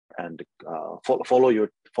and follow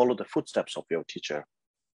the footsteps of your teacher.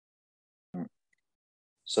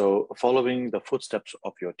 So following the footsteps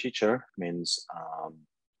of your teacher means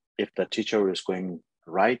if the teacher is going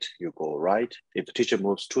right, you go right. If the teacher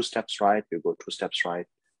moves 2 steps right, you go 2 steps right.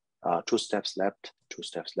 2 steps left, 2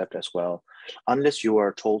 steps left as well. Unless you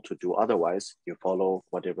are told to do otherwise, you follow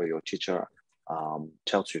whatever your teacher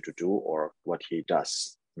tells you to do or what he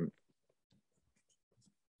does.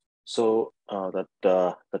 So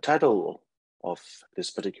the title of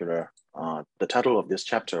this particular, the title of this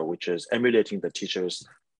chapter, which is Emulating the Teacher's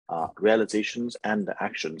Realizations and the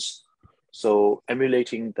Actions. So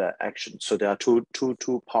emulating the action. So there are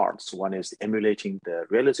two parts. One is emulating the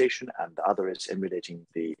realization, and the other is emulating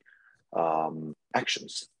the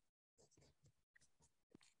actions.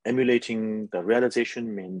 Emulating the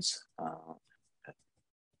realization means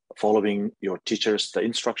following your teachers, the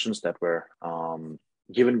instructions that were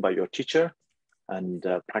given by your teacher, and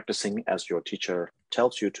practicing as your teacher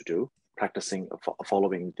tells you to do,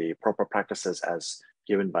 following the proper practices as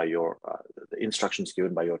given by your the instructions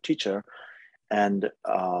given by your teacher, and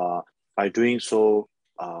by doing so,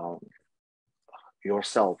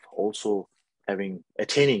 yourself also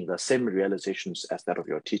attaining the same realizations as that of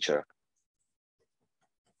your teacher.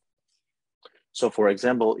 So, for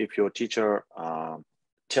example, if your teacher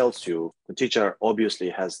tells you, the teacher obviously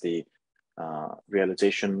has the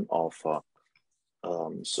realization of.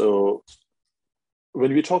 So,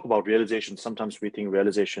 when we talk about realization, sometimes we think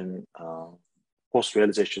realization,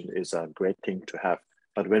 post-realization is a great thing to have.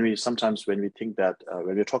 But when we think that,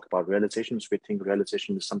 when we talk about realizations, we think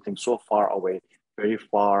realization is something so far away, very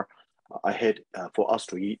far ahead for us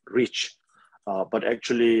to reach. But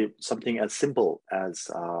actually, something as simple as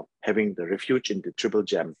having the refuge in the triple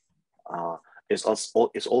gem is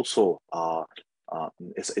also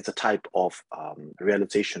it's a type of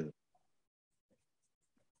realization.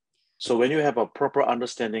 So when you have a proper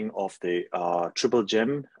understanding of the triple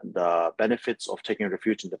gem, the benefits of taking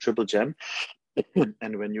refuge in the triple gem,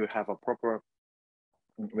 and when you have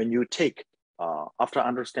after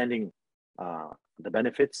understanding the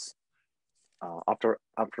benefits, after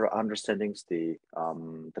understanding the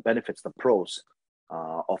benefits, the pros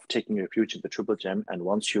of taking refuge in the triple gem, and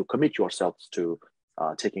once you commit yourselves to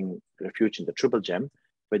taking refuge in the triple gem,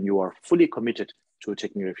 when you are fully committed to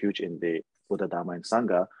taking refuge in the Buddha, Dharma, and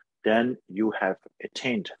Sangha, then you have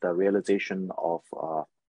attained the realization of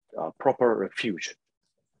proper refuge.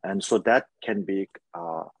 And so that can be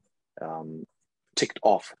ticked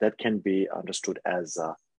off. That can be understood as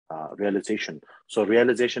realization. So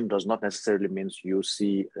realization does not necessarily mean you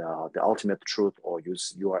see the ultimate truth, or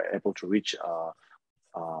you are able to reach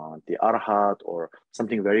the Arhat or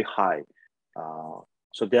something very high.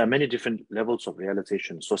 So there are many different levels of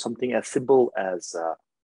realization. So something as simple as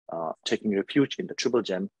taking refuge in the triple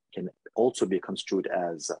gem can also be construed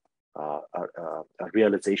as a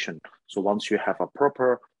realization. So once you have a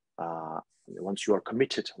proper, once you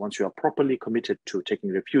are properly committed to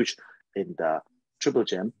taking refuge in the triple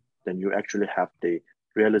gem, then you actually have the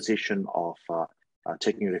realization of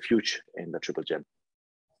taking refuge in the triple gem.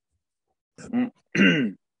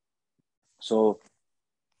 So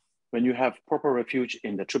when you have proper refuge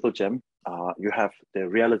in the triple gem, you have the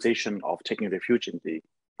realization of taking refuge in the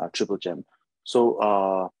triple gem.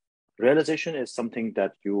 So realization is something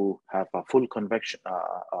that you have a full conviction.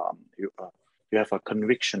 You have a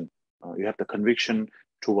conviction. You have the conviction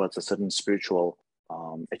towards a certain spiritual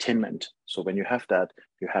attainment. So when you have that,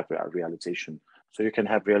 you have a realization. So you can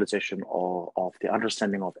have realization of the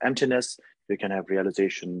understanding of emptiness. You can have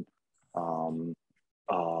realization of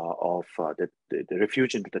the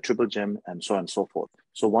refuge into the triple gem, and so on and so forth.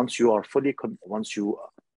 So once you are once you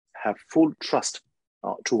have full trust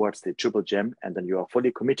towards the triple gem, and then you are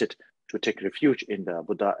fully committed to take refuge in the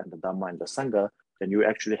Buddha and the Dharma and the Sangha, then you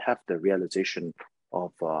actually have the realization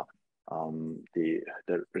of the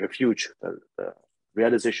refuge, the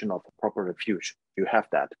realization of proper refuge. You have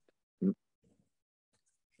that.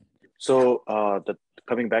 So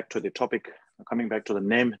coming back to the topic, coming back to the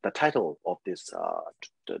name, the title of this,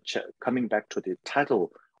 coming back to the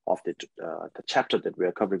title of the chapter that we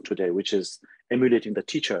are covering today, which is emulating the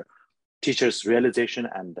teacher's realization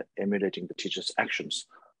and emulating the teacher's actions.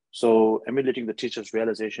 So emulating the teacher's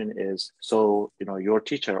realization is, so, you know, your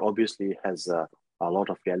teacher obviously has a lot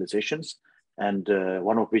of realizations, and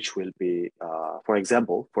one of which will be, for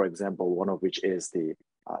example, one of which is the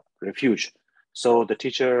refuge. So the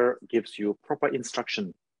teacher gives you proper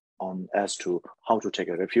instruction on as to how to take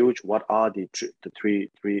a refuge. What are the three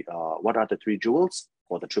jewels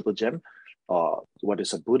or the triple gem? What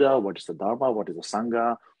is a Buddha? What is the Dharma? What is a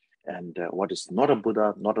Sangha? And what is not a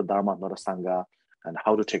Buddha, not a Dharma, not a Sangha? and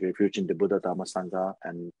how to take refuge in the Buddha, Dharma, Sangha,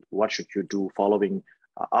 and what should you do following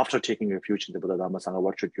after taking refuge in the Buddha, Dharma, Sangha,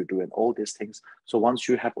 what should you do, and all these things. So once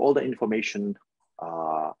you have all the information,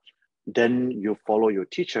 then you follow your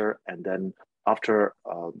teacher, and then after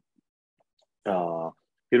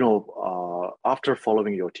after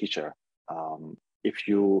following your teacher, if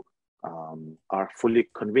you are fully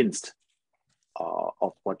convinced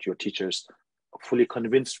of what your teachers, fully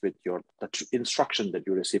convinced with the instruction that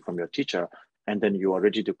you receive from your teacher, and then you are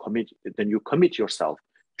ready to commit, then you commit yourself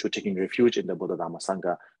to taking refuge in the Buddha, Dharma,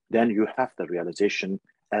 Sangha, then you have the realization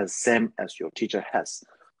as same as your teacher has.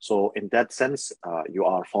 So in that sense, you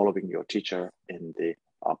are following your teacher in the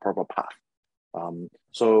proper path.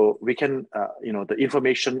 So we can, the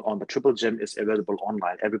information on the Triple Gem is available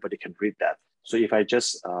online. Everybody can read that. So if I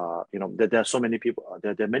just, there are so many people,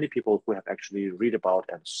 there are many people who have actually read about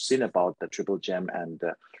and seen about the Triple Gem and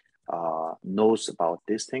knows about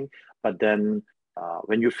this thing. But then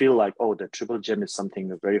when you feel like, oh, the Triple Gem is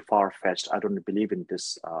something very far-fetched, I don't believe in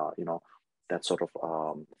this, that sort of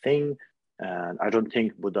thing. And I don't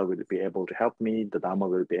think Buddha will be able to help me. The Dharma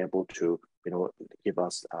will be able to, give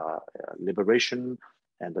us liberation.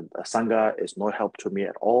 And the Sangha is no help to me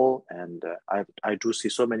at all. And I do see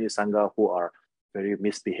so many Sangha who are very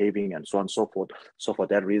misbehaving and so on and so forth. So for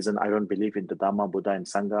that reason, I don't believe in the Dharma, Buddha, and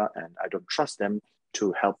Sangha, and I don't trust them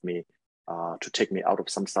to help me, to take me out of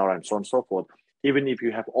samsara and so on and so forth. Even if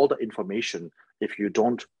you have all the information, if you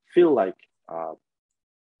don't feel like,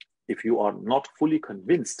 if you are not fully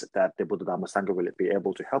convinced that the Buddha, Dharma, Sangha will be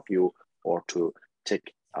able to help you or to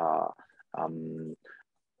take,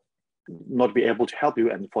 not be able to help you,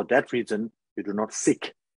 and for that reason, you do not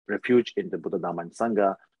seek refuge in the Buddha, Dharma, and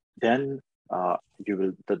Sangha, then you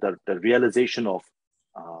will, the realization of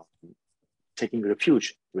taking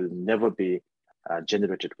refuge will never be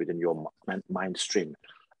generated within your mind stream.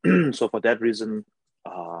 So for that reason,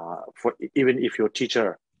 even if your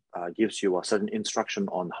teacher gives you a certain instruction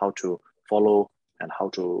on how to follow and how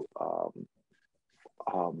to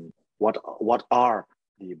what are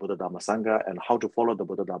the Buddha, Dharma, Sangha and how to follow the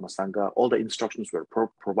Buddha, Dharma, Sangha, all the instructions were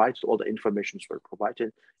provided, all the informations were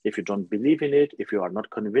provided. If you don't believe in it, if you are not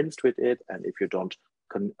convinced with it, and if you don't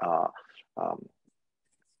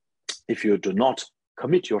if you do not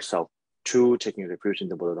commit yourself to taking refuge in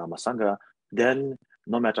the Buddha, Dharma, Sangha, then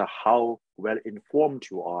no matter how well informed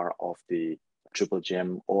you are of the Triple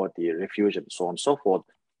Gem or the refuge and so on and so forth,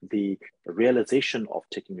 the realization of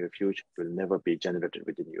taking refuge will never be generated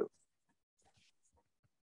within you.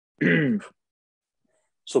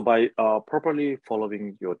 So by properly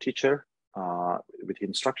following your teacher with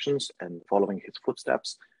instructions and following his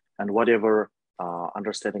footsteps, and whatever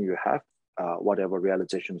understanding you have, whatever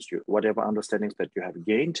realizations whatever understandings that you have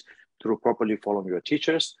gained through properly following your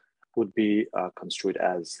teachers would be construed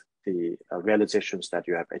as the realizations that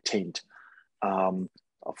you have attained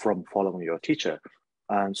from following your teacher.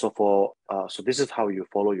 And so so this is how you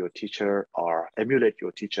follow your teacher or emulate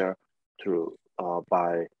your teacher through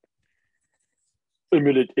by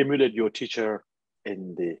emulate your teacher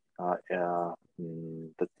in the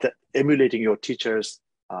emulating your teacher's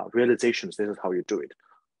realizations. This is how you do it.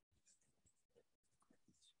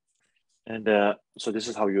 And so this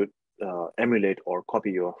is how you emulate or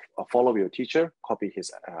copy follow your teacher, copy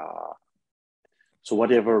his. So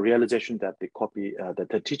whatever realization that that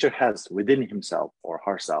the teacher has within himself or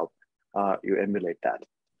herself, you emulate that.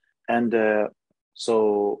 And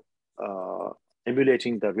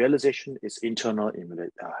emulating the realization is internal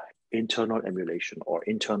emulation or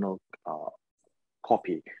internal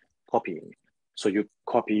copying. So you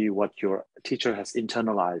copy what your teacher has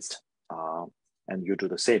internalized, and you do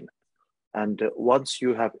the same. And once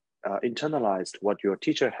you have internalized what your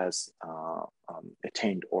teacher has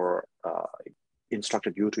attained or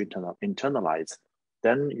instructed you to internalize,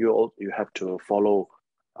 then you have to follow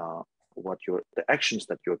the actions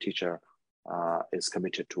that your teacher is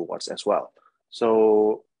committed towards as well.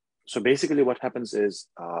 So basically what happens is,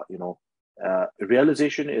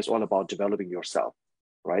 realization is all about developing yourself,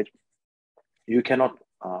 right? You cannot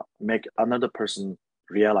make another person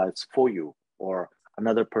realize for you, or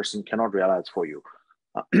another person cannot realize for you.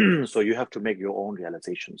 So you have to make your own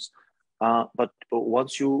realizations. But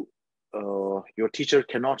once your teacher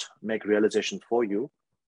cannot make realizations for you,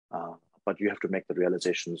 but you have to make the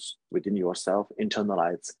realizations within yourself,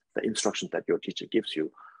 internalize the instructions that your teacher gives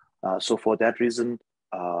you. So for that reason,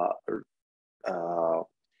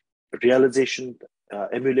 realization,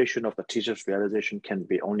 emulation of the teacher's realization can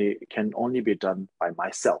only be done by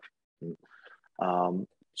myself.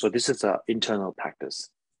 So this is an internal practice,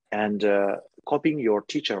 and copying your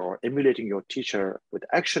teacher or emulating your teacher with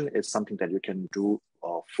action is something that you can do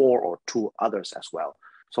for or to others as well.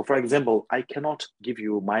 So for example, I cannot give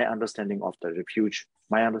you my understanding of the refuge,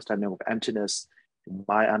 my understanding of emptiness,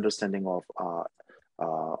 my understanding of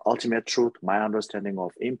ultimate truth, my understanding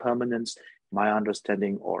of impermanence, my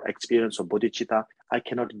understanding or experience of bodhicitta. I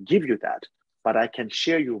cannot give you that, but I can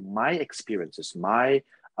share you my experiences,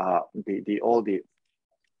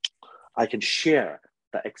 I can share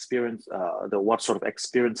the experience, what sort of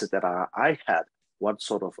experiences that I had, what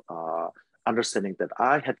sort of understanding that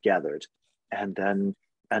I had gathered, and then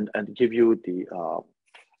and give you the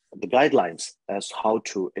guidelines as how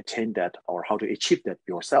to attain that or how to achieve that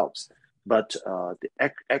yourselves. But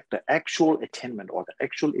the actual attainment or the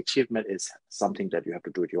actual achievement is something that you have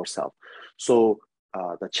to do it yourself. So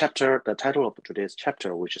the title of today's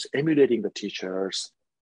chapter, which is emulating the teacher's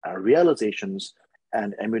realizations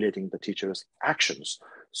and emulating the teacher's actions.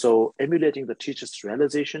 So emulating the teacher's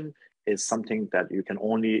realization is something that you can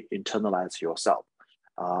only internalize yourself.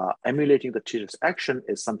 Emulating the teacher's action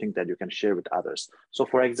is something that you can share with others. So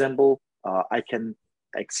for example, I can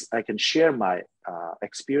share my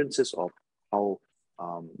experiences of how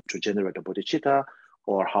to generate a bodhicitta,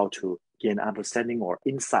 or how to gain understanding or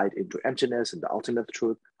insight into emptiness and the ultimate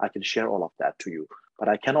truth. I can share all of that to you, but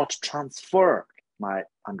I cannot transfer my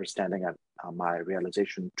understanding and my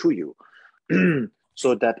realization to you.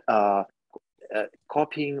 So that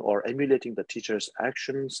copying or emulating the teacher's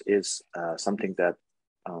actions is something that,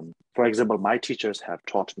 for example, my teachers have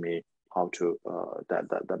taught me how to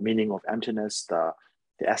the meaning of emptiness, the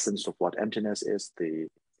essence of what emptiness is,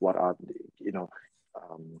 what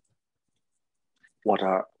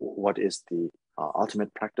is the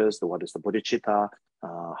ultimate practice, what is the bodhicitta,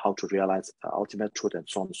 how to realize ultimate truth, and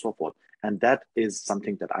so on and so forth. And that is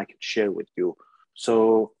something that I can share with you.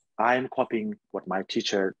 So I'm copying what my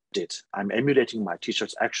teacher did. I'm emulating my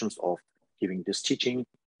teacher's actions of giving this teaching,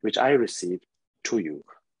 which I received, to you.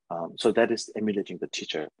 So that is emulating the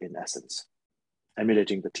teacher in essence,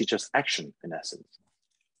 emulating the teacher's action in essence.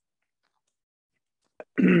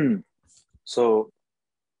 So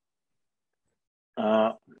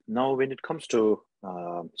now when it comes to,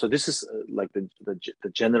 so this is like the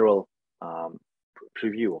general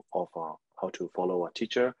preview of how to follow a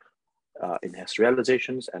teacher in his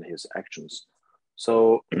realizations and his actions.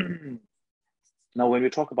 So now when we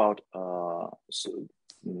talk about,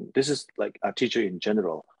 this is like a teacher in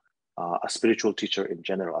general, a spiritual teacher in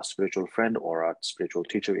general, a spiritual friend or a spiritual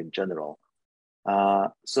teacher in general.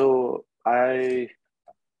 So I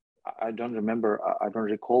don't remember, I don't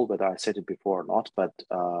recall whether I said it before or not, but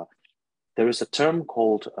there is a term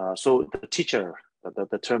called, so the teacher,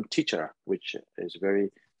 the term teacher, which is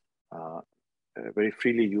very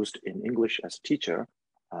freely used in English as teacher.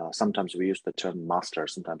 Sometimes we use the term master,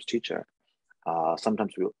 sometimes teacher.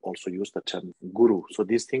 Sometimes we also use the term guru. So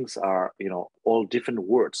these things are, all different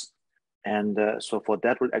words. And so for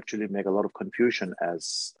that will actually make a lot of confusion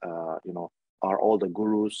as, are all the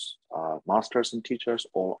gurus masters and teachers,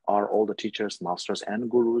 or are all the teachers masters and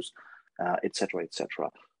gurus, etc.,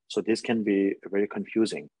 etc. So this can be very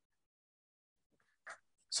confusing.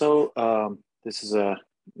 So this is a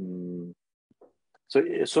so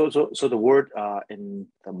the word in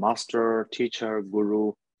the master, teacher,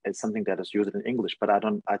 guru is something that is used in English, but I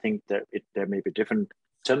think there may be different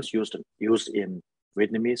terms used in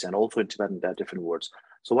Vietnamese and also in Tibetan. There are different words.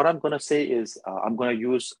 So what I'm going to say is I'm going to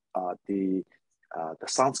use the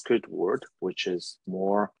Sanskrit word, which is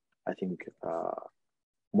more, I think,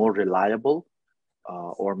 more reliable,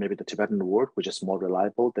 or maybe the Tibetan word, which is more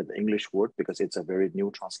reliable than the English word, because it's a very new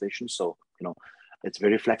translation. So it's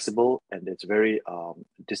very flexible and it's very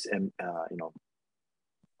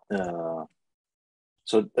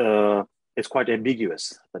it's quite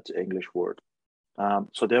ambiguous, that English word.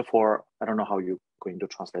 So therefore, I don't know how you're going to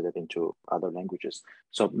translate it into other languages.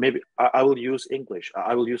 So maybe I will use English.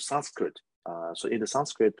 I will use Sanskrit. So in the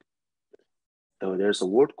Sanskrit, there's a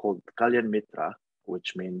word called Kalyan Mitra,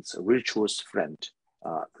 which means virtuous friend.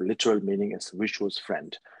 Literal meaning is virtuous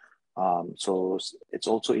friend. So it's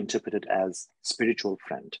also interpreted as spiritual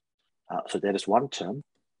friend. So that is one term.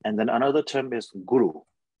 And then another term is guru.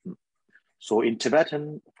 So in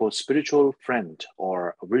Tibetan, for spiritual friend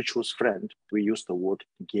or virtuous friend, we use the word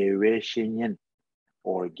Gewe Shinyen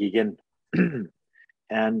or Gigen.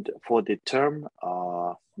 And for the term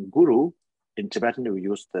guru, in Tibetan, we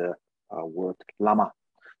use the word lama.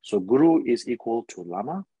 So guru is equal to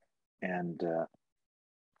lama, and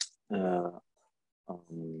Gewe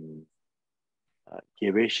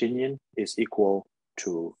Shinyen is equal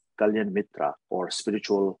to Kalyan Mitra, or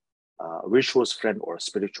spiritual virtuous friend or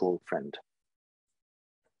spiritual friend.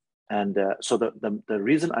 And so the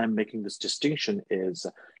reason I'm making this distinction is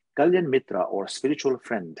Kalyan Mitra or spiritual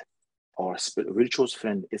friend or virtuous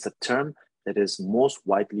friend is a term that is most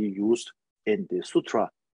widely used in the Sutra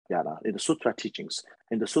Yana, in the Sutra teachings.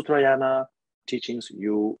 In the Sutra Yana teachings,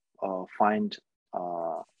 you find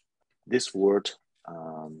this word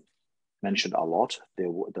mentioned a lot.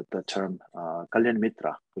 The term Kalyan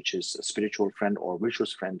Mitra, which is a spiritual friend or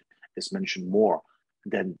virtuous friend, is mentioned more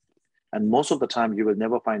than, and most of the time you will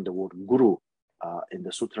never find the word Guru in the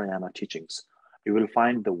Sutrayana teachings. You will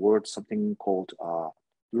find the word something called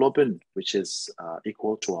Lobin, which is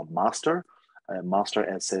equal to a master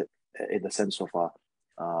as in the sense of a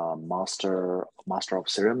master of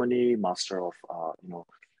ceremony, master of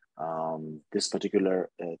this particular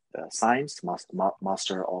science,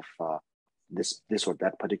 master of this or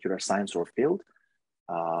that particular science or field.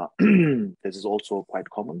 This is also quite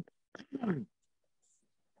common.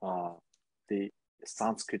 The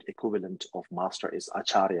Sanskrit equivalent of master is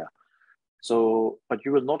acharya. So, but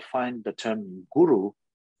you will not find the term guru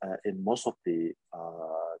in most of the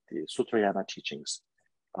Sutrayana teachings.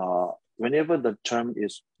 Whenever the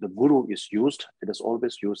guru is used, it is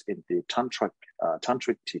always used in the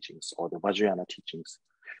tantric teachings or the Vajrayana teachings.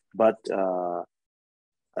 But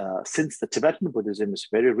since the Tibetan Buddhism is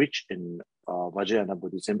very rich in Vajrayana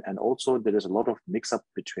Buddhism, and also there is a lot of mix-up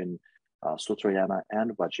between Sutrayana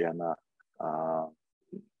and Vajrayana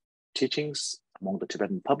teachings among the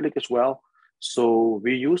Tibetan public as well. So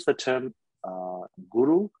we use the term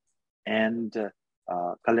guru and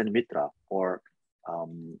Kalyan Mitra, or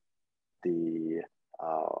the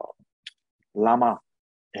Lama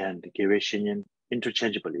and Gywe Shinyin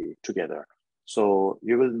interchangeably together. So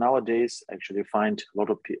you will nowadays actually find a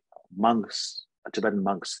lot of monks, Tibetan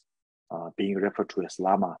monks, being referred to as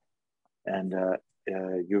Lama, and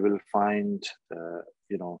you will find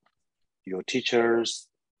your teachers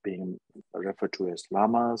being referred to as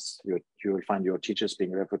lamas. You will find your teachers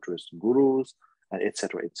being referred to as gurus,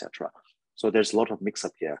 etc., etc. So there's a lot of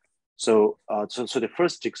mix-up here. So the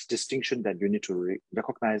first distinction that you need to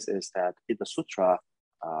recognize is that in the sutra,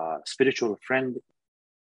 spiritual friend,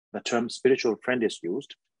 the term spiritual friend is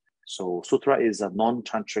used. So sutra is a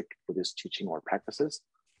non-tantric Buddhist teaching or practices.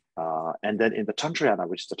 And then in the Tantrayana,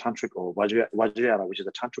 which is the tantric, or Vajrayana, which is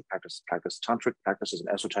the tantric tantric practices and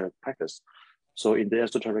esoteric practice. So in the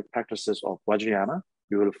esoteric practices of Vajrayana,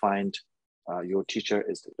 you will find your teacher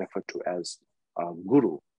is referred to as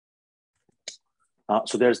guru.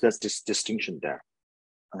 So there's this distinction there.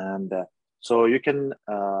 And so you can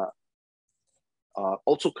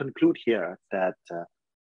also conclude here that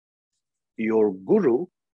your guru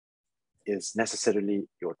is necessarily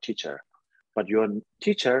your teacher, but your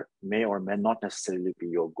teacher may or may not necessarily be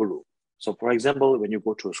your guru. So for example, when you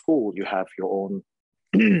go to a school, you have your own,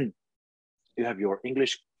 you have your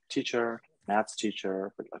English teacher, maths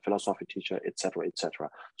teacher, philosophy teacher, etc., etc.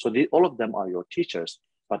 So all of them are your teachers,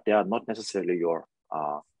 but they are not necessarily your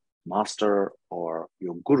master or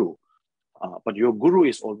your guru. But your guru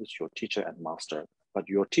is always your teacher and master, but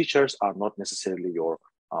your teachers are not necessarily your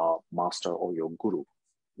master or your guru.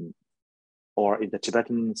 Or in the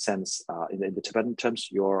Tibetan sense, in the Tibetan terms,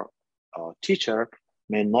 your teacher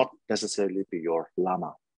may not necessarily be your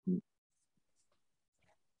lama.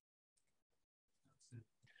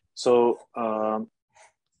 So, the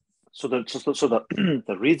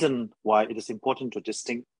reason why it is important to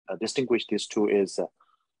distinguish these two is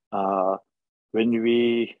when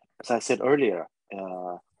we, as I said earlier,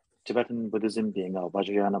 Tibetan Buddhism being a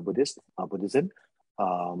Vajrayana Buddhism,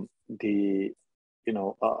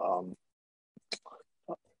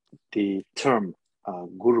 the term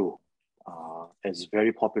guru is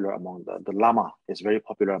very popular among the lama is very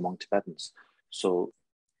popular among Tibetans. So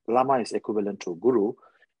lama is equivalent to guru,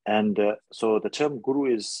 and so the term guru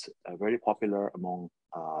is very popular among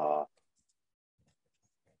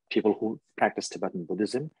people who practice Tibetan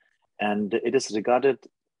Buddhism, and it is regarded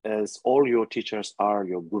as all your teachers are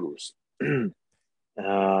your gurus.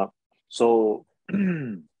 So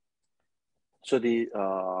the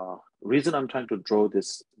reason I'm trying to draw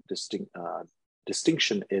this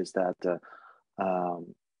distinction is that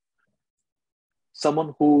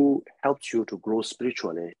someone who helps you to grow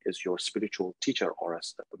spiritually is your spiritual teacher, or a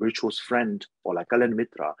virtuous friend, or like Kalyan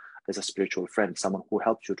Mitra is a spiritual friend, someone who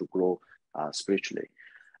helps you to grow spiritually.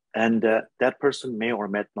 And that person may or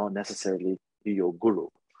may not necessarily be your guru.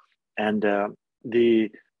 And a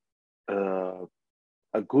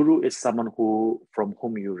guru is someone from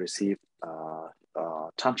whom you receive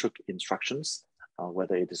tantric instructions,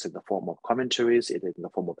 whether it is in the form of commentaries, it is in the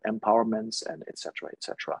form of empowerments, and etc.,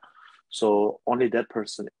 etc. So only that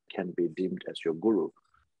person can be deemed as your guru.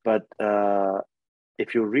 But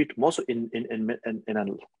if you read most in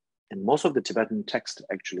in most of the Tibetan text,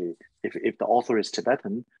 actually, if the author is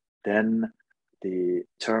Tibetan, then the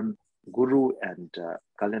term guru and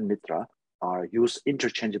Kalyan Mitra are used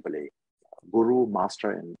interchangeably. Guru,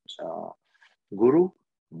 master, and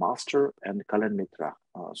Kalyan Mitra.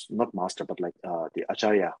 Not master, but like the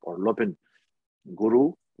Acharya or Lobin.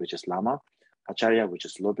 Guru, which is Lama, Acharya, which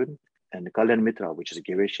is Lobin, and Kalyan Mitra, which is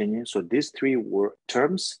Geweshenye. So these three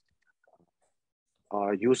terms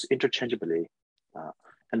are used interchangeably.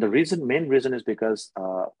 And the main reason is because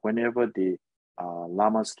whenever the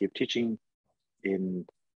lamas give teaching in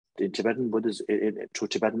Tibetan Buddhism to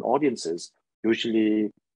Tibetan audiences,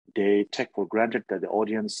 usually they take for granted that the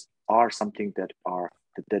audience are something that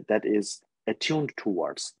is attuned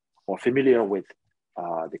towards or familiar with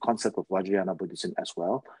the concept of Vajrayana Buddhism as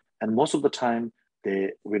well. And most of the time,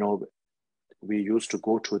 we used to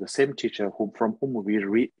go to the same teacher from whom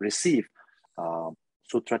we receive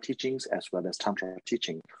sutra teachings as well as tantra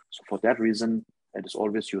teaching. So for that reason, it is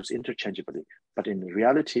always used interchangeably. But in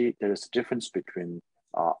reality, there is a difference between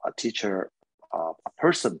a teacher, a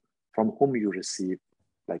person from whom you receive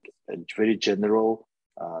like a very general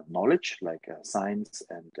knowledge, like science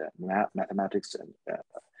and mathematics and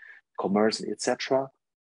commerce, etc.,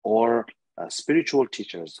 or spiritual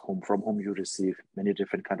teachers from whom you receive many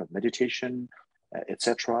different kind of meditation,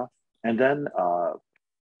 etc., and then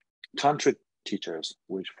tantric teachers,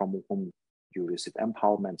 from whom you receive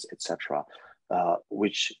empowerments, etc.,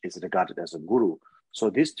 which is regarded as a guru. So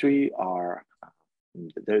these three are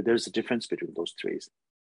there's a difference between those three.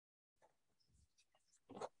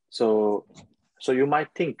 So you might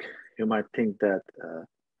think that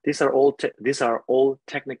these are all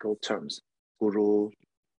technical terms: guru,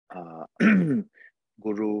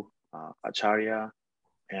 acharya,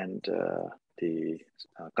 and the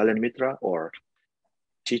Kalyan Mitra, or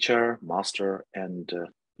teacher, master, and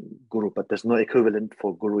guru. But there's no equivalent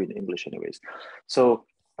for guru in English, anyways. So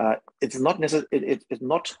it's not necessary. It's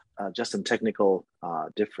not just a technical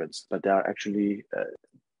difference, but there are actually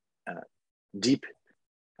deep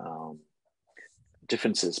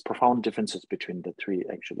differences, profound differences between the three.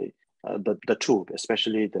 Actually, the two,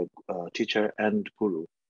 especially the teacher and guru,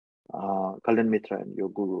 Kalyan Mitra and your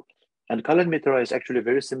guru. And Kalyan Mitra is actually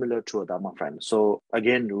very similar to a Dharma friend. So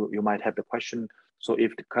again, you might have the question, so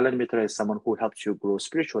if the Kalyan Mitra is someone who helps you grow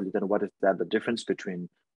spiritually, then what is the difference between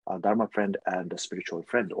a Dharma friend and a spiritual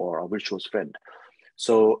friend or a virtuous friend?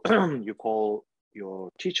 So you call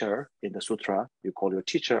your teacher in the sutra, you call your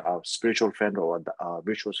teacher a spiritual friend or a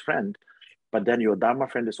virtuous friend, but then your Dharma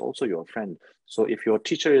friend is also your friend. So if your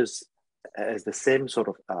teacher has the same sort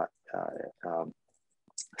of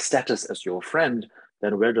status as your friend,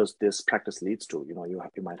 then where does this practice leads to? You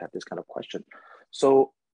might have this kind of question.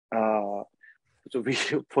 So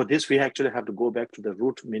for this, we actually have to go back to the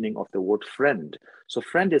root meaning of the word friend. So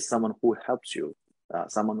friend is someone who helps you,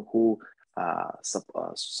 someone who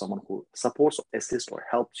supports, assists, or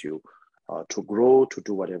helps you to grow, to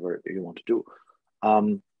do whatever you want to do.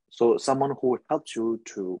 So someone who helps you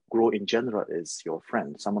to grow in general is your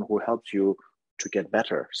friend. Someone who helps you to get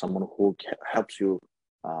better. Someone who helps you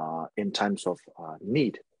in times of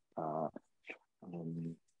need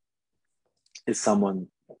is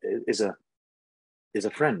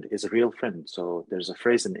a friend, is a real friend. So there's a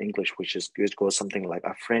phrase in English which goes something like,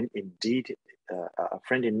 a friend in need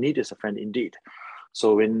is a friend indeed.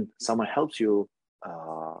 So when someone helps you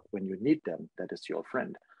when you need them, that is your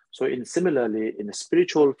friend. So similarly, in a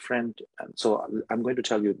spiritual friend, and so I'm going to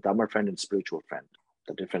tell you Dharma friend and spiritual friend,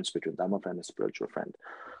 the difference between Dharma friend and spiritual friend.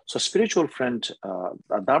 So spiritual friend,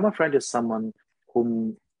 a Dharma friend is someone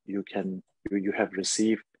whom you have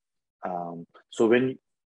received. So when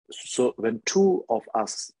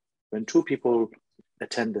two people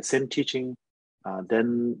attend the same teaching,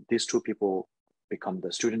 then these two people become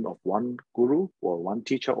the student of one guru or one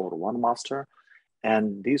teacher or one master,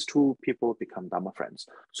 and these two people become Dharma friends.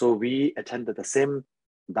 So we attended the same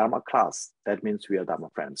Dharma class. That means we are Dharma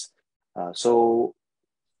friends. So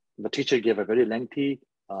the teacher gave a very lengthy,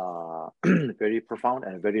 very profound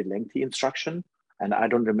and very lengthy instruction, and I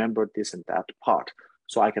don't remember this and that part.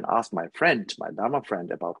 So I can ask my friend, my Dharma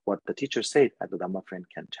friend, about what the teacher said, and the Dharma friend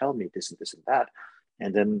can tell me this and this and that,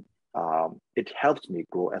 and then it helps me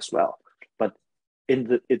grow as well. But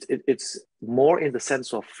it's more in the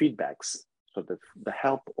sense of feedbacks. So the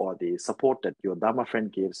help or the support that your Dharma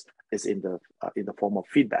friend gives is in the form of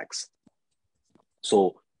feedbacks.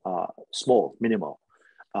 So small, minimal.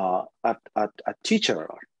 A teacher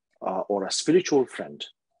or a spiritual friend,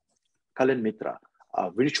 Kalyan Mitra,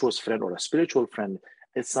 a virtuous friend or a spiritual friend,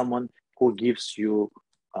 is someone who gives you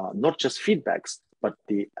not just feedbacks, but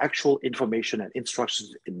the actual information and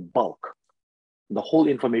instructions in bulk. the whole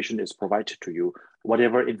information is provided to you.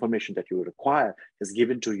 Whatever information that you require is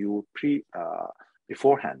given to you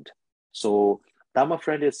beforehand. So Dharma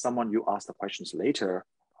friend is someone you ask the questions later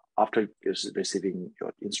after receiving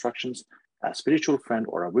your instructions. A spiritual friend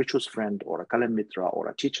or a virtuous friend or a Kalan Mitra or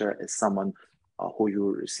a teacher is someone who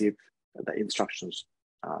you receive the instructions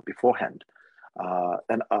beforehand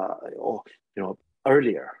or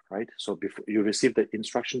earlier, right? So before you receive the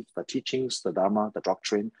instructions, the teachings, the Dharma, the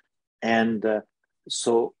doctrine, and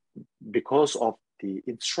so because of the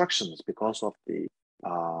instructions, because of the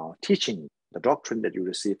teaching, the doctrine that you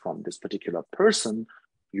receive from this particular person,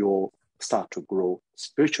 you'll start to grow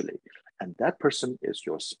spiritually. And that person is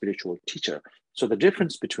your spiritual teacher. So the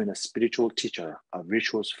difference between a spiritual teacher, a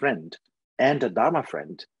virtuous friend, and a Dharma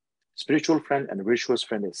friend, spiritual friend and virtuous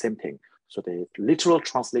friend is the same thing. So the literal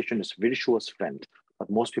translation is virtuous friend,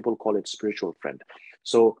 but most people call it spiritual friend.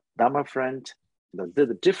 So Dharma friend,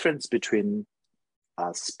 the difference between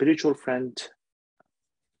a spiritual friend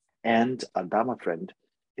and a Dharma friend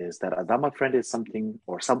is that a Dharma friend is something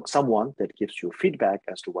or someone that gives you feedback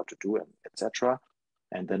as to what to do and etc.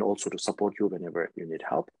 And then also to support you whenever you need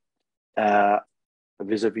help.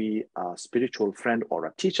 Vis-a-vis a spiritual friend or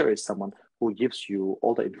a teacher is someone who gives you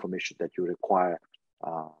all the information that you require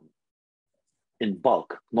in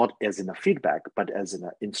bulk, not as in a feedback, but as in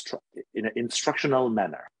an instructional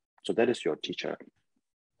manner. So that is your teacher.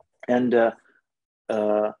 And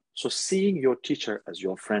so seeing your teacher as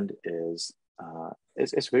your friend is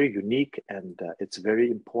very unique and it's very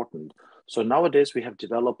important. So nowadays we have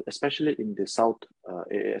developed, especially in the South,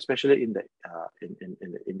 especially in the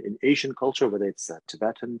in Asian culture, whether it's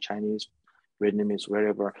Tibetan, Chinese, Vietnamese,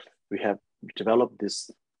 wherever, we have developed this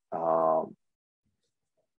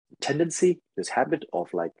tendency, this habit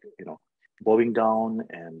of bowing down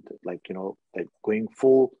and like going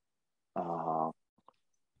full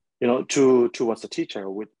towards the teacher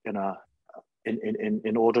with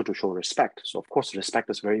in order to show respect. So of course respect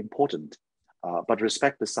is very important, but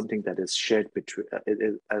respect is something that is shared between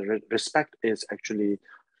respect is actually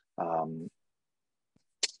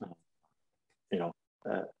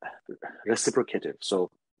reciprocative.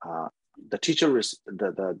 So the teacher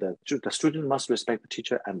the student must respect the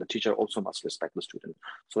teacher, and the teacher also must respect the student.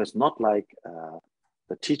 So it's not like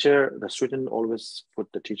the student always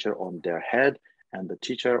put the teacher on their head, and the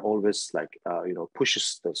teacher always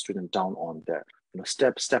pushes the student down on their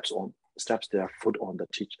steps their foot on the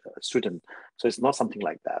student. So it's not something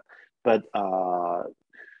like that. But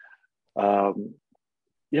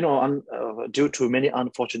due to many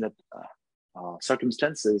unfortunate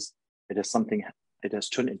circumstances, it has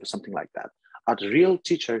turned into something like that. A real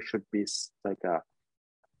teacher should be like a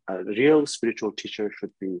real spiritual teacher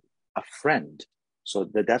should be a friend. So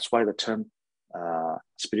that's why the term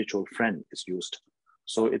spiritual friend is used.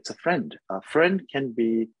 So it's a friend. A friend can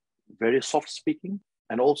be very soft speaking,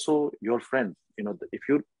 and also your friend. If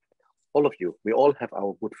you, all of you, we all have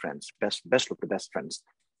our good friends, best of the best friends.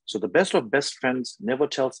 So the best of best friends never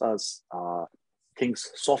tells us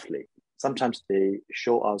things softly. Sometimes they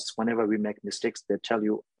show us whenever we make mistakes. They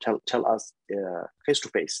tell us face to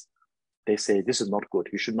face. They say, this is not good.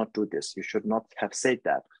 You should not do this. You should not have said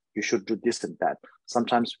that. You should do this and that.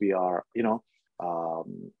 Sometimes we are,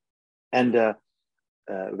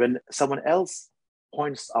 when someone else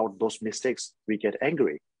points out those mistakes, we get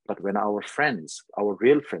angry. But when our friends, our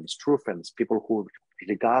real friends, true friends, people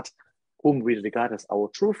whom we regard as our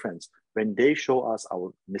true friends, when they show us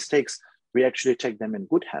our mistakes, we actually take them in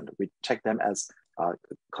good hand. We take them as a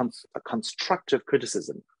constructive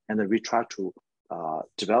criticism, and then we try to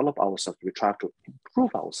develop ourselves. We try to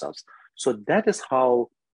improve ourselves. So that is how,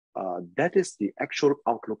 that is the actual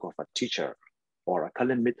outlook of a teacher or a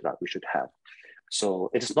Kalan Mitra we should have. So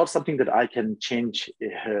it is not something that I can change.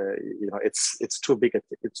 It's too big.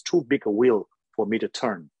 It's too big a wheel for me to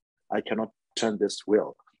turn. I cannot turn this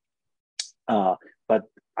wheel. But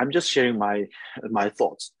I'm just sharing my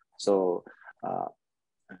thoughts. So,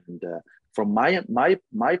 from my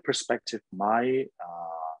perspective, my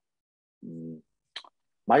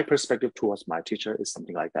perspective towards my teacher is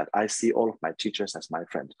something like that. I see all of my teachers as my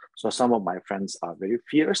friends. So some of my friends are very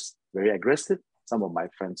fierce, very aggressive. Some of my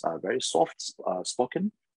friends are very soft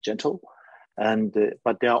spoken, gentle,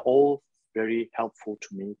 but they are all very helpful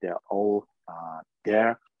to me. They are all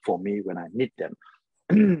there for me when I need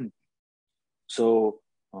them. So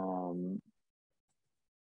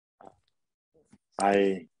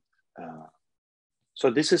so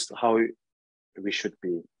this is how we should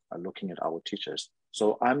be looking at our teachers.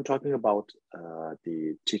 So I'm talking about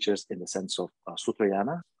the teachers in the sense of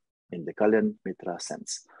Sutrayana, in the Kalyan Mitra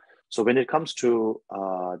sense. So when it comes to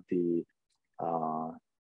the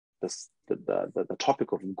the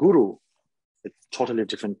topic of guru, it's totally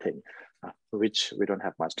different thing, which we don't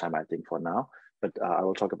have much time, I think, for now. But I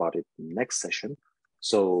will talk about it next session.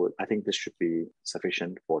 So I think this should be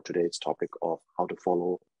sufficient for today's topic of how to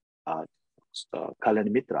follow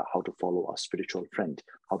Kalyana Mitra, how to follow a spiritual friend,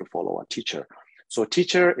 how to follow a teacher. So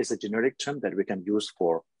teacher is a generic term that we can use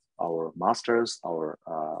for our masters, our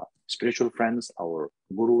spiritual friends, our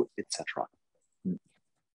guru, etc.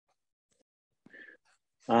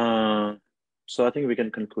 So I think we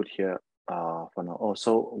can conclude here for now. Oh,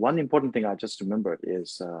 so one important thing I just remembered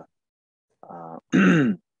is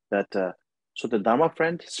that so the Dharma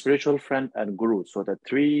friend, spiritual friend, and guru. So the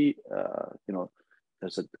three,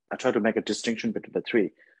 I try to make a distinction between the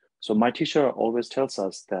three. So my teacher always tells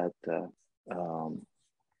us that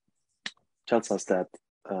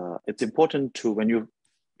it's important to, when you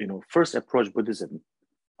first approach Buddhism,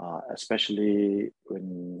 especially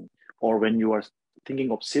when you are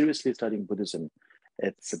thinking of seriously studying Buddhism,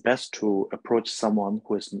 it's best to approach someone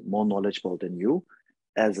who is more knowledgeable than you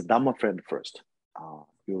as a Dhamma friend first.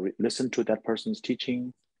 You listen to that person's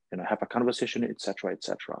teaching, have a conversation, etc.,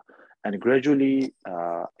 etc. And gradually,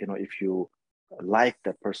 if you like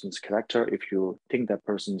that person's character, if you think that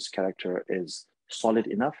person's character is solid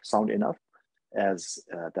enough, sound enough, as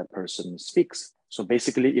that person speaks. So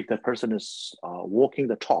basically, if that person is walking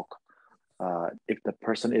the talk, if the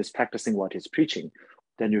person is practicing what he's preaching,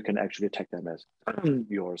 then you can actually take them as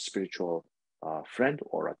your spiritual friend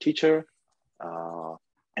or a teacher,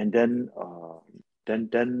 and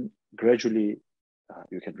then gradually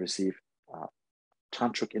you can receive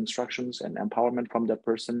tantric instructions and empowerment from that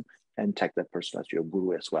person, and take that person as your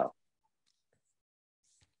guru as well.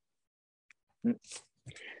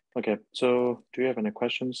 Okay, so do you have any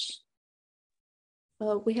questions?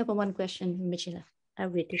 We have one question, Rinpoche. I'll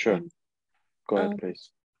read it. Sure. Go ahead,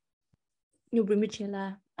 please.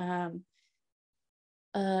 Rinpoche,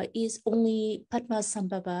 is only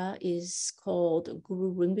Padmasambhava is called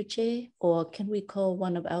Guru Rinpoche, or can we call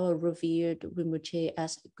one of our revered Rinpoche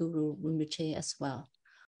as Guru Rinpoche as well?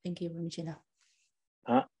 Thank you, Rinpoche.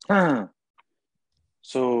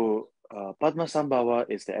 So Padmasambhava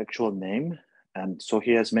is the actual name, and so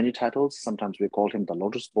he has many titles. Sometimes we call him the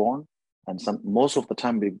Lotus Born, and most of the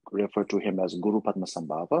time we refer to him as Guru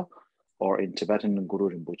Padmasambhava, or in Tibetan Guru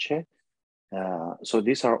Rinpoche. So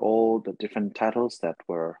these are all the different titles that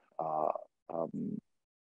were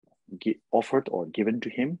offered or given to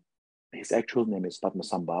him. His actual name is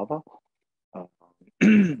Padmasambhava.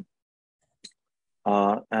 In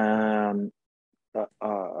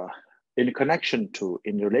relation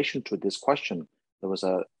to this question, there was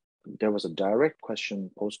a direct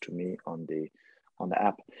question posed to me on the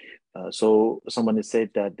app. So someone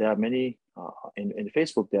said that there are many in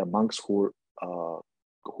Facebook. There are monks who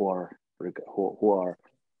are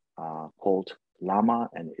called Lama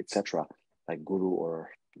and etc., like Guru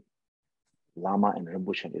or Lama and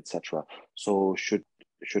Rinpoche, etc. So should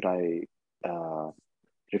I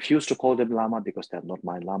refuse to call them Lama because they're not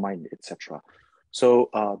my Lama, etc. So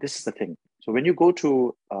this is the thing. So when you go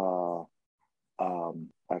to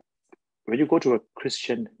a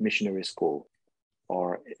Christian missionary school,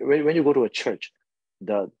 or when you go to a church,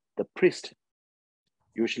 the priest,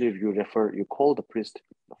 usually you call the priest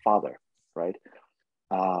the father, right?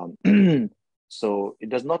 So it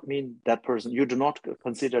does not mean that person, you do not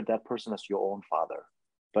consider that person as your own father,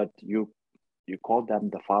 but you call them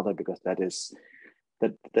the father because that is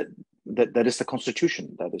the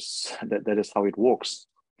constitution. That is how it works.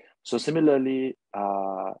 So similarly,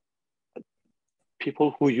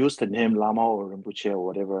 people who use the name Lama or Rinpoche or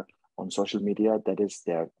whatever on social media, that is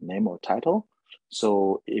their name or title.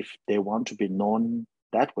 So if they want to be known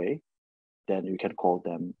that way, then you can call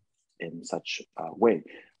them in such a way.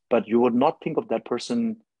 But you would not think of that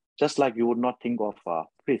person, just like you would not think of a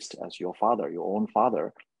priest as your father, your own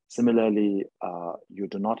father. Similarly, you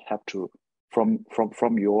do not have to, from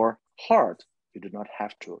your heart, you do not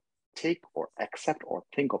have to take or accept or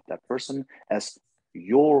think of that person as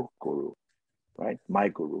your guru, right? My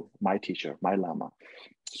guru, my teacher, my Lama.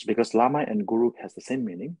 Because Lama and guru has the same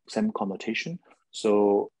meaning, same connotation.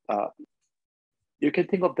 So you can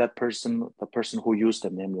think of that person, the person who used the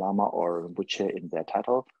name Lama or Rinpoche in their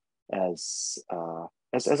title, as a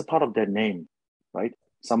part of their name, right?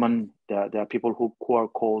 There are people who are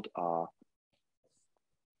called. I'm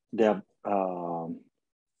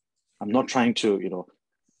not trying to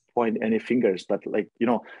point any fingers, but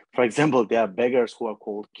for example, there are beggars who are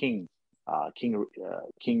called King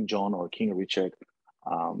John or King Richard,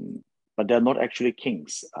 but they're not actually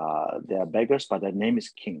kings. They are beggars, but their name is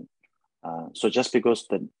King. So just because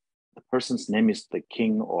the person's name is the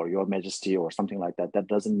king or your majesty or something like that, that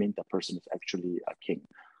doesn't mean the person is actually a king.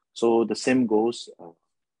 So the same goes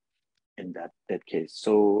in that case.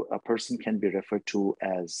 So a person can be referred to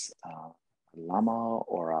as a lama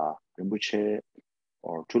or a rinpoche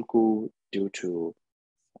or tulku due to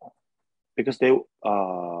because they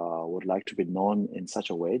would like to be known in such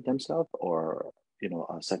a way themselves, or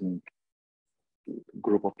a certain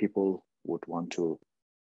group of people would want to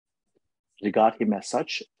regard him as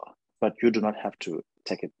such, but you do not have to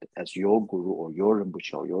take it as your guru or your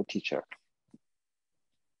rinpoche or your teacher.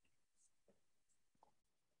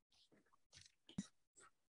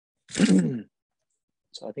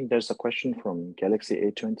 So I think there's a question from Galaxy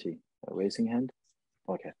A20, raising hand.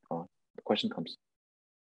 Okay, the question comes.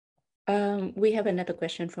 We have another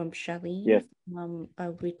question from Charlene. Yes.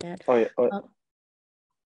 I'll read that. Oh, yeah.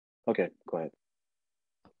 Okay, go ahead.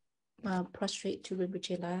 Prostrate to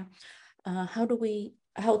Rinpoche La. How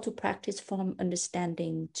to practice form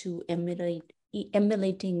understanding to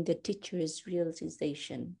emulating the teacher's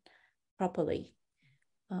realization properly.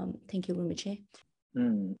 Thank you, Rinpoche.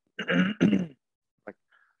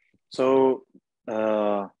 So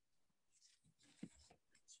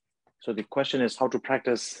the question is how to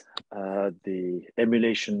practice the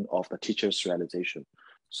emulation of the teacher's realization.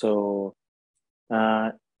 So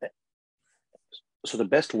the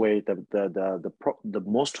best way, the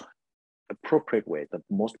most appropriate way, the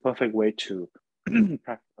most perfect way to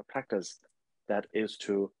practice that is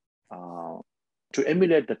to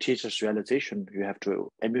emulate the teacher's realization. You have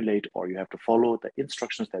to emulate, or you have to follow the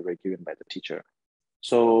instructions that were given by the teacher.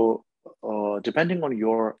 So depending on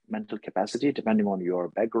your mental capacity, depending on your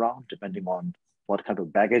background, depending on what kind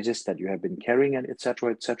of baggages that you have been carrying, and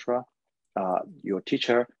etc., your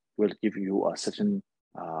teacher will give you a certain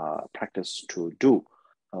practice to do.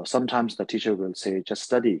 Sometimes the teacher will say, just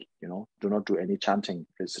study, do not do any chanting,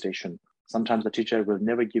 recitation. Sometimes the teacher will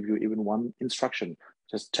never give you even one instruction,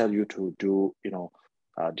 just tell you to do,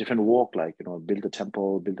 different work, like, build a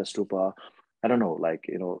temple, build a stupa, I don't know, like,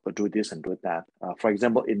 do this and do that. For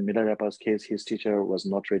example, in Milarepa's case, his teacher was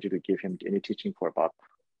not ready to give him any teaching for about,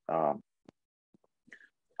 I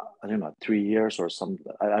don't know, 3 years or some,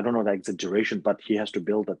 I don't know the exact duration, but he has to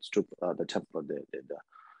build that stupa, the temple,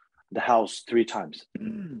 the house 3 times.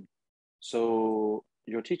 So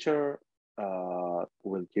your teacher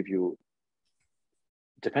will give you,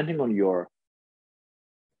 depending on your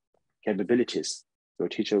capabilities, your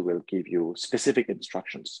teacher will give you specific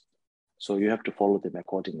instructions. So you have to follow them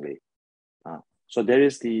accordingly. So there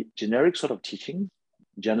is the generic sort of teaching,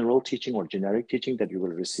 general teaching or generic teaching that you will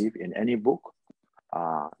receive in any book.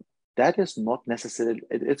 That is not necessarily,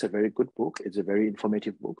 it's a very good book. It's a very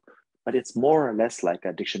informative book, but it's more or less like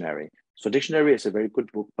a dictionary. So dictionary is a very good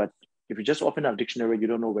book, but if you just open a dictionary, you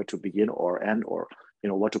don't know where to begin or end, or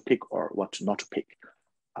what to pick or what not to pick.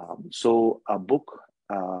 So a book,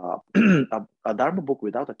 a Dharma book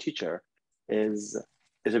without a teacher is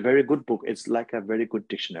a very good book. It's like a very good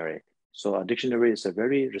dictionary. So a dictionary is a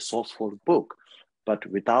very resourceful book, but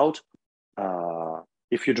without,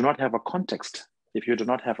 if you do not have a context, if you do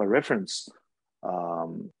not have a reference, a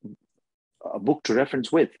book to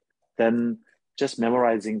reference with, then just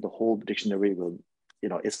memorizing the whole dictionary will,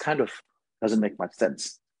 it's kind of doesn't make much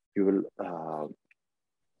sense. You will,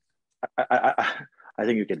 I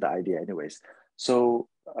think you get the idea anyways. So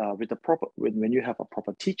when you have a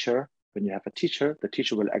proper teacher, the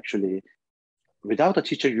teacher will actually, without a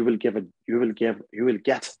teacher, you will get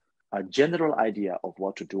a general idea of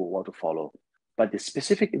what to do, what to follow. But the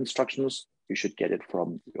specific instructions, you should get it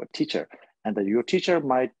from your teacher. And that your teacher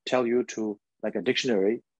might tell you to, like a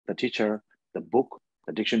dictionary, the book,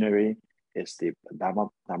 the dictionary is the Dharma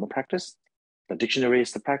practice. The dictionary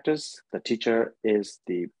is the practice. The teacher is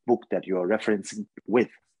the book that you are referencing with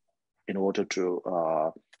in order to,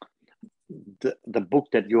 the book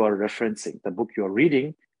that you are referencing, the book you are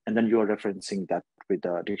reading, and then you are referencing that with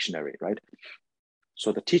the dictionary, right?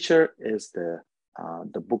 So the teacher is the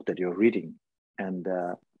book that you're reading, and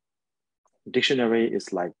the dictionary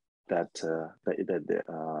is like that.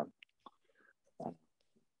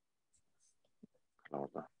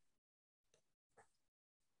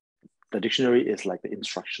 The dictionary is like the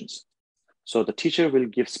instructions. So the teacher will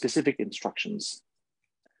give specific instructions.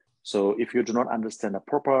 So if you do not understand a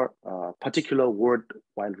proper particular word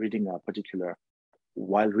while reading a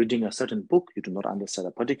certain book, you do not understand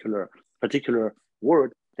a particular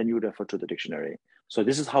word, then you refer to the dictionary. So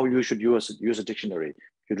this is how you should use a dictionary.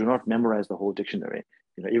 You do not memorize the whole dictionary.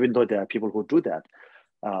 Even though there are people who do that,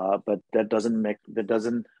 but that doesn't make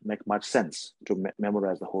much sense to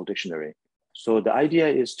memorize the whole dictionary. So the idea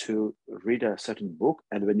is to read a certain book,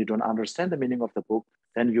 and when you don't understand the meaning of the book,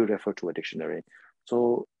 then you refer to a dictionary.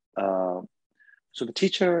 So, so the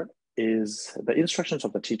teacher is, the instructions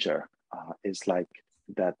of the teacher is like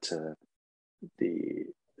that, the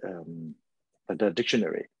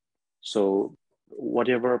dictionary. So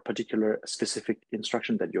whatever particular specific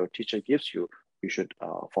instruction that your teacher gives you, you should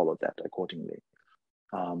follow that accordingly.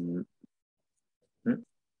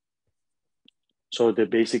 So the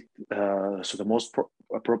basic, so the most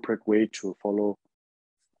appropriate way to follow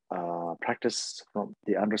practice from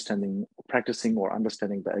the understanding, practicing or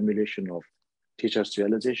understanding the emulation of teacher's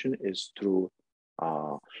realization is through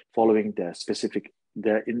following the specific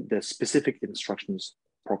instructions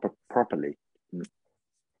properly.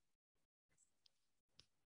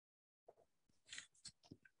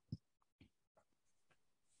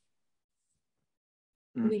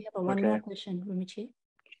 We have one more question, Rinpoche.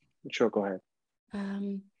 Sure, go ahead.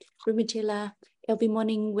 Rinpoche, every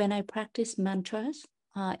morning when I practice mantras,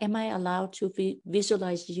 am I allowed to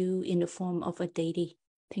visualize you in the form of a deity?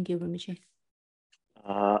 Thank you, Rinpoche.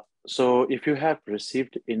 So if you have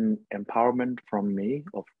received empowerment from me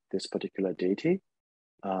of this particular deity,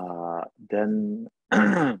 then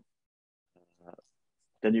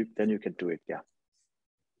then you can do it. Yeah.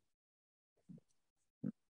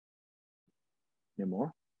 Any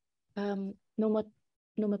more? No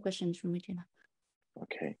more questions, Rinpoche.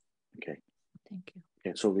 Okay. Thank you.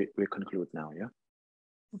 Okay, so we conclude now, yeah?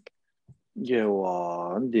 Okay.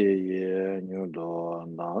 Yewa Ndeye Nyudo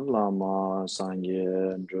Lama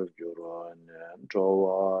Sanye Ndrugyuro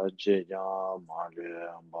Njowa Jeya Male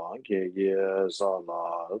Mbangeye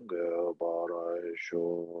Sala Gebara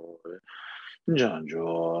Sho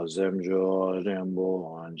Janjo Zemjo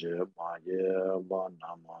Rembo Anje Maye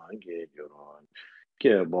Banama Geyuron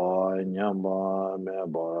Keba Nyamba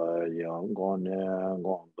Meba Yangone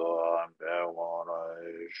Gondo Bewara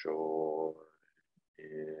Sho